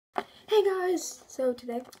Hey guys! So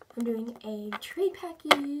today I'm doing a trade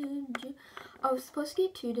package. I was supposed to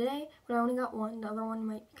get 2 today, but I only got 1. The other one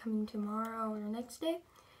might be coming tomorrow or the next day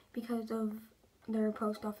because of their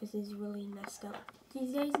post office is really messed up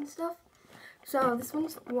these days and stuff. So this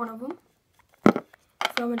one's one of them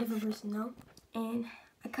from a different person though. And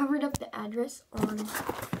I covered up the address on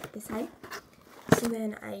this side. So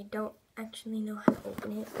then I don't actually know how to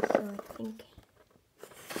open it. So I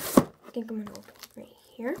think I'm going to open it right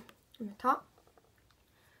here on the top.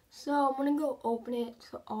 So I'm going to go open it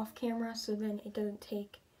off camera so then it doesn't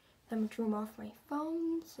take that much room off my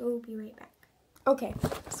phone. So we'll be right back. Okay,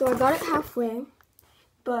 so I got it halfway,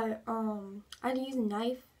 but I had to use a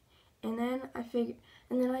knife, and then I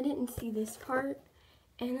didn't see this part,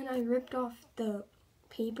 and then I ripped off the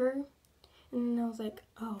paper, and then I was like,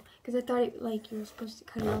 oh, because I thought it, like, you were supposed to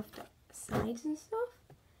cut it off the sides and stuff,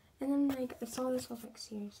 and then, like, I saw this, I was like,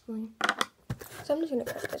 seriously? So I'm just going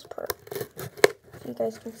to cut this part so you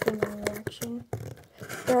guys can see my reaction.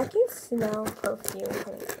 And I can smell perfume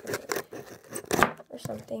coming from it or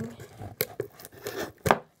something.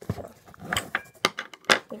 So,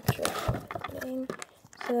 make sure it's happening.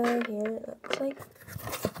 So here it looks like.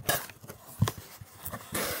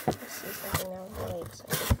 Let's see something now I'm really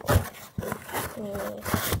excited for.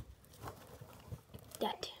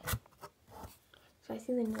 That. So I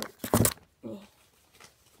see the note.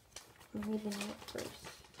 I'll read the note first.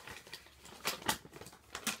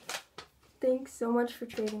 Thanks so much for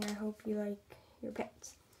trading. I hope you like your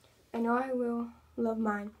pets. I know I will love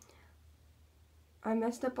mine. I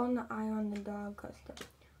messed up on the eye on the dog custom.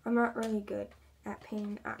 I'm not really good at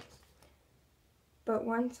painting eyes. But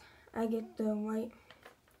once I get the white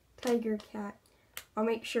tiger cat, I'll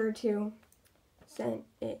make sure to send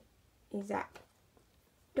it ASAP.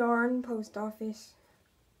 Darn post office.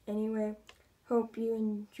 Anyway, hope you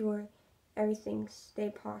enjoy everything. Stay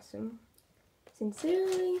possum.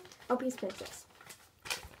 Sincerely, lpsprincess.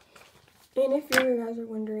 And if you guys are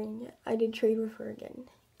wondering, I did trade with her again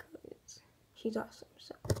because she's awesome.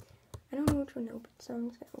 So I don't know which one to open, so I'm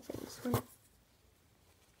just gonna open this one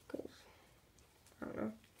because I don't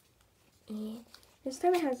know. And this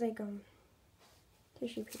time it has like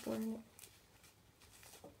tissue paper in it.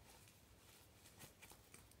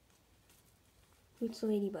 It's the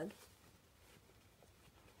ladybug.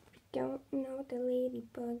 Don't know what the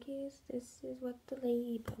ladybug is. This is what the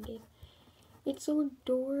ladybug is. It's so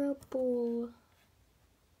adorable.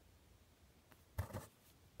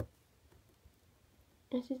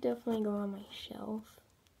 This is definitely going on my shelf.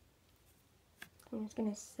 I'm just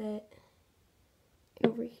gonna set it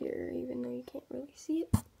over here, even though you can't really see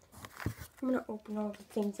it. I'm gonna open all the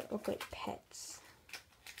things that look like pets.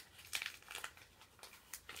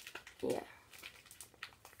 Yeah.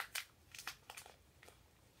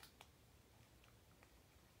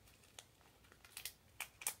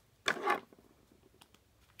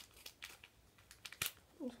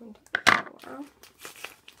 This one took a while.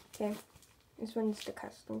 Okay, this one's the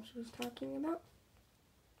custom she was talking about.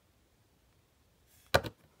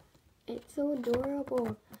 It's so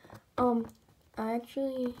adorable. I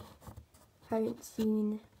actually haven't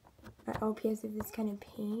seen at LPS of this kind of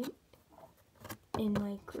paint in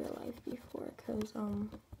like real life before, because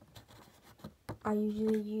I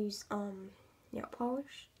usually use nail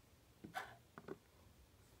polish.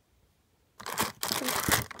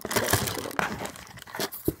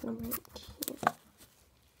 I'm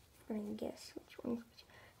gonna guess which one's which. I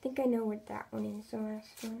think I know what that one is, the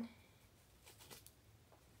last one.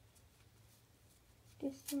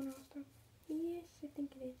 This one also. Yes, I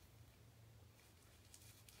think it is.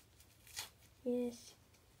 Yes,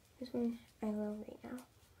 this one I love right now.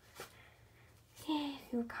 Yeah,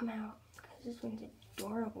 if it'll come out, because this one's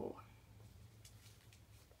adorable.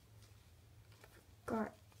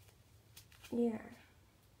 God, yeah.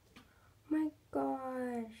 Oh my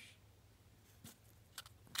gosh.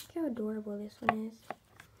 Look how adorable this one is.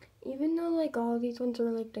 Even though like all of these ones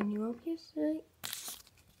are like the new LPS, right?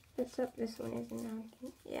 Except this one isn't now, I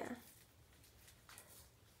think. Yeah.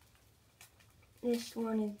 This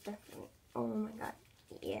one is definitely, oh my god.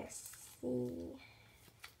 Yes. See.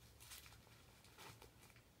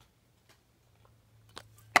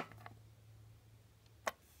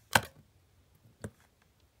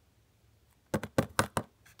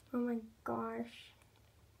 Oh my gosh.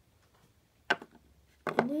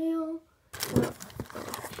 Nail. Oh, open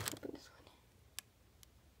this one.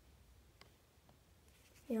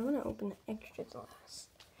 Yeah, I'm gonna open the extras last.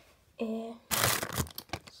 And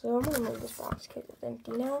so I'm gonna move this box because it's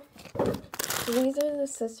empty now. So these are the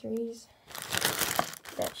accessories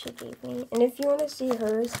that she gave me. And if you want to see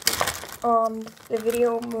hers, the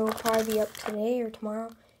video will probably be up today or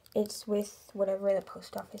tomorrow. it's with whatever the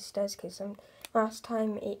post office does, because last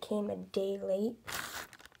time it came a day late,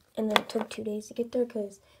 and then it took 2 days to get there,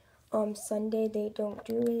 because Sunday they don't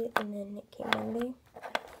do it, and then it came Monday.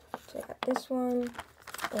 So I got this one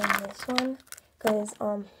and this one, because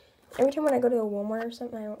every time when I go to a Walmart or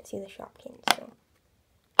something, I don't see the Shopkins, so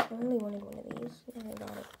I really wanted one of these, and I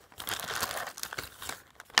got it.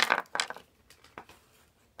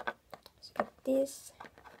 So I got this,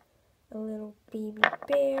 a little baby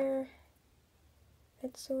bear.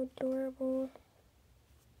 That's so adorable.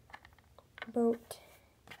 Boat.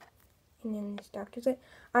 And then this doctor set.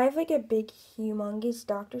 I have like a big, humongous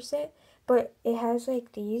doctor set, but it has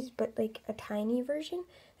like these, but like a tiny version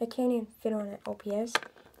that can't even fit on an LPS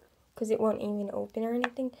because it won't even open or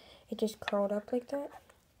anything. It just curled up like that.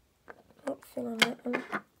 Won't fit on that one.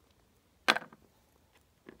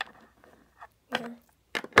 Yeah.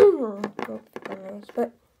 Won't fit on those,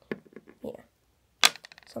 but yeah.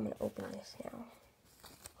 So I'm gonna open this now.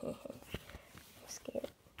 I'm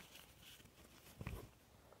scared.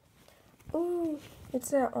 Ooh,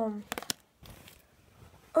 it's a,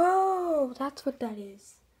 oh, that's what that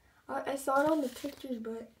is. I saw it on the pictures,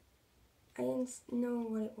 but I didn't know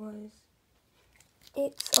what it was.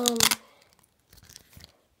 It's,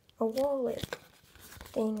 a wallet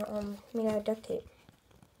thing, made out of duct tape.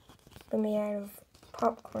 But made out of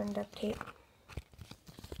popcorn duct tape.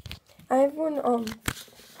 I have one,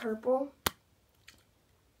 purple,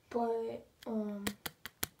 but,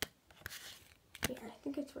 yeah, I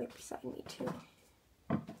think it's right beside me, too.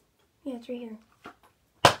 Yeah, it's right here.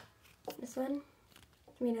 This one,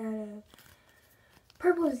 it's made out of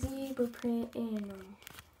purple zebra print and,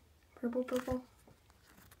 purple.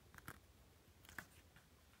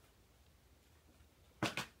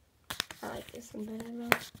 I like this one better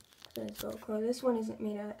though. It's Velcro. This one isn't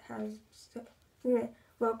made out, has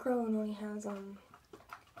Velcro and only has, it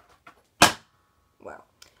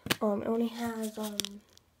only has,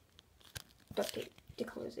 duct tape to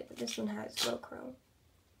close it. But this one has Velcro.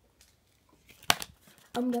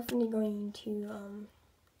 I'm definitely going to,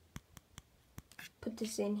 put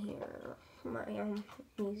this in here, my,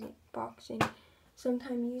 music box, and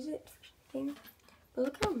sometime use it for something. But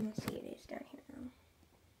look how messy it is down here now.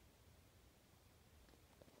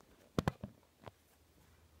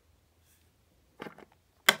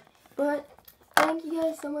 But thank you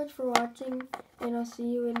guys so much for watching, and I'll see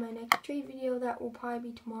you in my next trade video. That will probably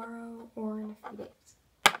be tomorrow or in a few days.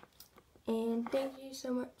 And thank you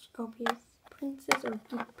so much, LPS Princess or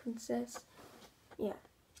Geek Princess. Yeah,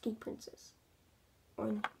 it's Geek Princess.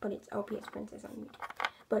 But it's LPS Princess on YouTube.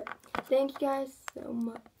 But thank you guys so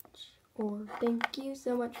much, or thank you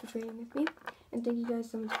so much for trading with me, and thank you guys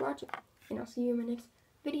so much for watching. And I'll see you in my next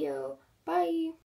video. Bye!